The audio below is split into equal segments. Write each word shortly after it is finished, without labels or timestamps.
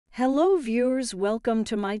Hello viewers, welcome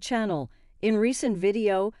to my channel. In recent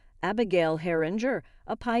video, Abigail Heringer,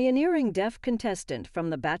 a pioneering deaf contestant from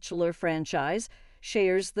the Bachelor franchise,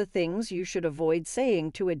 shares the things you should avoid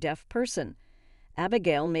saying to a deaf person.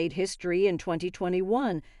 Abigail made history in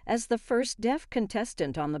 2021 as the first deaf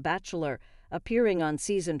contestant on The Bachelor, appearing on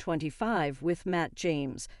season 25 with Matt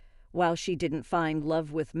James. While she didn't find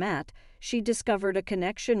love with Matt, she discovered a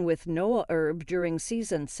connection with Noah Erb during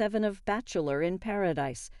season 7 of Bachelor in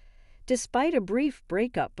Paradise. Despite a brief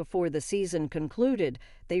breakup before the season concluded,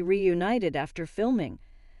 they reunited after filming.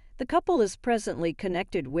 The couple is presently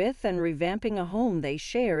connected with and revamping a home they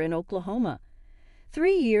share in Oklahoma.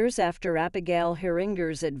 3 years after Abigail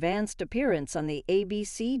Heringer's advanced appearance on the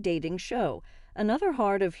ABC dating show, another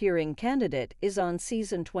hard-of-hearing candidate is on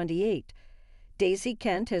season 28. Daisy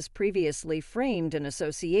Kent has previously framed an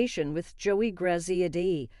association with Joey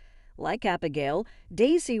Graziadei. Like Abigail,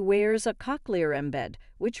 Daisy wears a cochlear embed,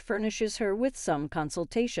 which furnishes her with some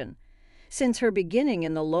consultation. Since her beginning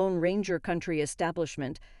in the Lone Ranger country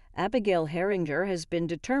establishment, Abigail Heringer has been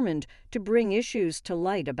determined to bring issues to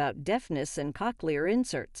light about deafness and cochlear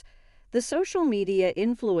inserts. The social media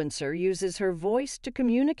influencer uses her voice to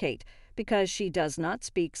communicate because she does not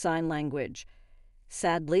speak sign language.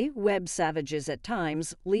 Sadly, web savages at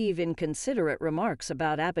times leave inconsiderate remarks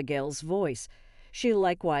about Abigail's voice. She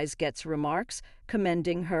likewise gets remarks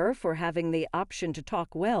commending her for having the option to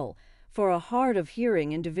talk well for a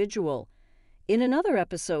hard-of-hearing individual. In another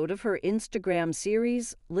episode of her Instagram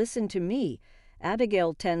series, Listen to Me,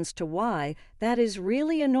 Abigail tends to why that is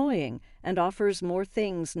really annoying and offers more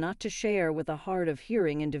things not to share with a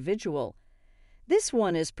hard-of-hearing individual. This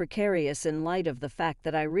one is precarious in light of the fact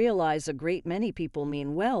that I realize a great many people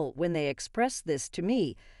mean well when they express this to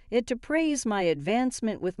me, yet to praise my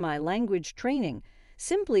advancement with my language training,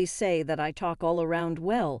 simply say that I talk all around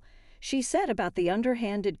well, she said about the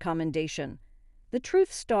underhanded commendation. The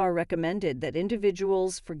Truth Star recommended that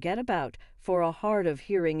individuals forget about for a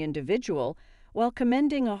hard-of-hearing individual while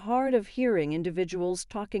commending a hard-of-hearing individual's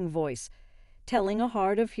talking voice, telling a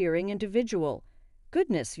hard-of-hearing individual,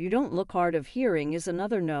 "Goodness, you don't look hard of hearing," is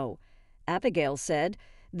another no. Abigail said,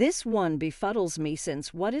 "This one befuddles me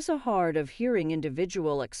since what is a hard-of-hearing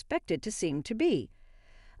individual expected to seem to be?"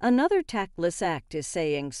 Another tactless act is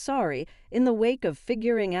saying sorry in the wake of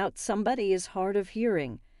figuring out somebody is hard of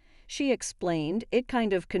hearing. She explained, "It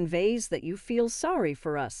kind of conveys that you feel sorry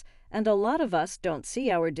for us, and a lot of us don't see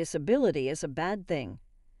our disability as a bad thing."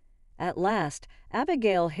 At last,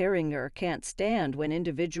 Abigail Heringer can't stand when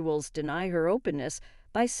individuals deny her openness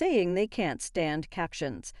by saying they can't stand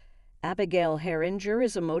captions. Abigail Heringer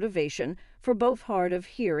is a motivation for both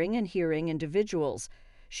hard-of-hearing and hearing individuals.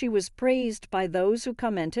 She was praised by those who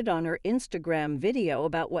commented on her Instagram video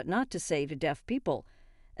about what not to say to deaf people.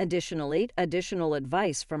 Additionally, additional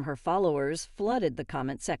advice from her followers flooded the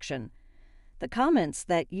comment section. The comments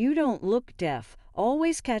that "you don't look deaf"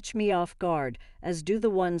 always catch me off guard, as do the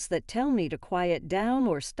ones that tell me to quiet down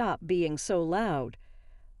or stop being so loud.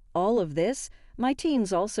 All of this, my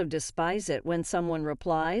teens also despise it when someone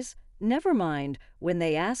replies, "Never mind," when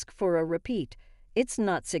they ask for a repeat. It's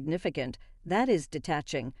not significant. That is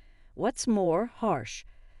detaching. What's more, harsh.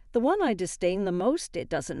 The one I disdain the most, "It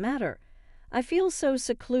doesn't matter." I feel so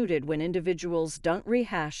secluded when individuals don't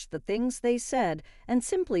rehash the things they said and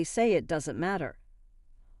simply say it doesn't matter.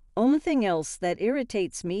 Only thing else that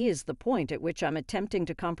irritates me is the point at which I'm attempting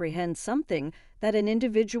to comprehend something that an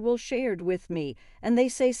individual shared with me, and they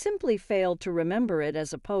say simply failed to remember it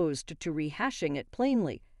as opposed to rehashing it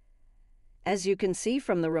plainly. As you can see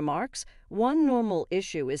from the remarks, one normal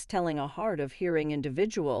issue is telling a hard-of-hearing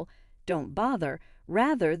individual, "Don't bother,"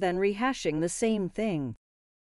 rather than rehashing the same thing.